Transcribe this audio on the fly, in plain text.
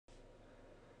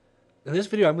In this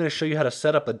video, I'm going to show you how to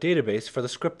set up a database for the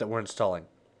script that we're installing.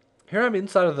 Here I'm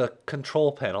inside of the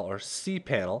control panel, or C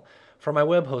panel, for my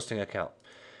web hosting account.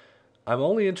 I'm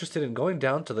only interested in going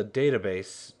down to the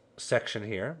database section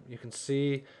here. You can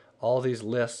see all these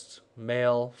lists,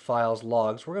 mail, files,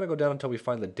 logs. We're going to go down until we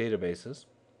find the databases.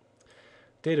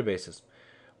 Databases.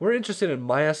 We're interested in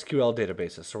MySQL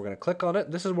databases, so we're going to click on it.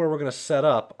 This is where we're going to set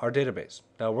up our database.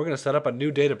 Now we're going to set up a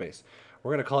new database.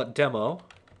 We're going to call it demo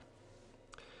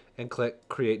and click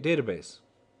Create Database.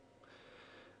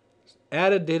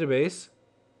 Added database,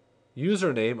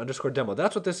 username underscore demo.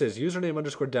 That's what this is, username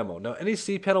underscore demo. Now any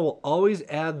cPanel will always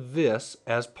add this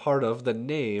as part of the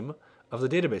name of the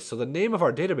database. So the name of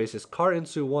our database is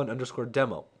carinsu1 underscore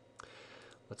demo.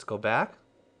 Let's go back.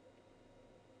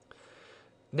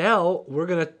 Now we're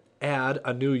going to add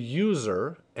a new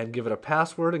user and give it a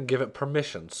password and give it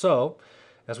permission. So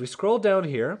as we scroll down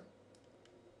here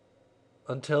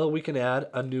until we can add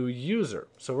a new user.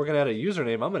 So we're going to add a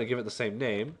username. I'm going to give it the same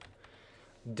name,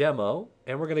 demo,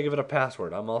 and we're going to give it a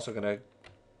password. I'm also going to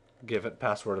give it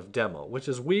password of demo, which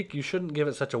is weak. You shouldn't give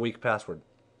it such a weak password.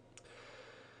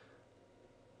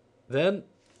 Then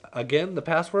again, the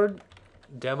password,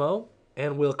 demo,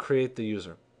 and we'll create the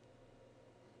user.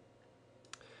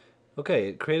 Okay,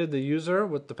 it created the user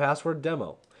with the password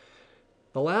demo.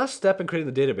 The last step in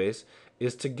creating the database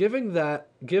is to give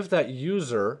that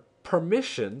user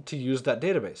permission to use that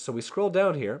database. So we scroll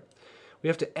down here. We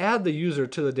have to add the user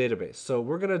to the database. So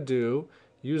we're going to do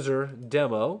user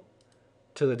demo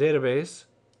to the database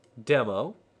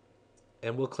demo,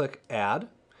 and we'll click add.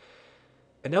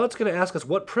 And now it's going to ask us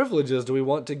what privileges do we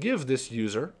want to give this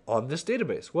user on this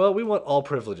database. Well, we want all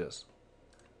privileges.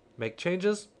 Make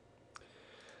changes.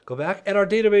 Go back, and our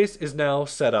database is now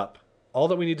set up. All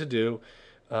that we need to do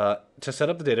to set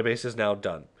up the database is now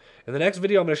done. In the next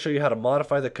video, I'm going to show you how to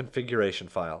modify the configuration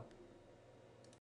file.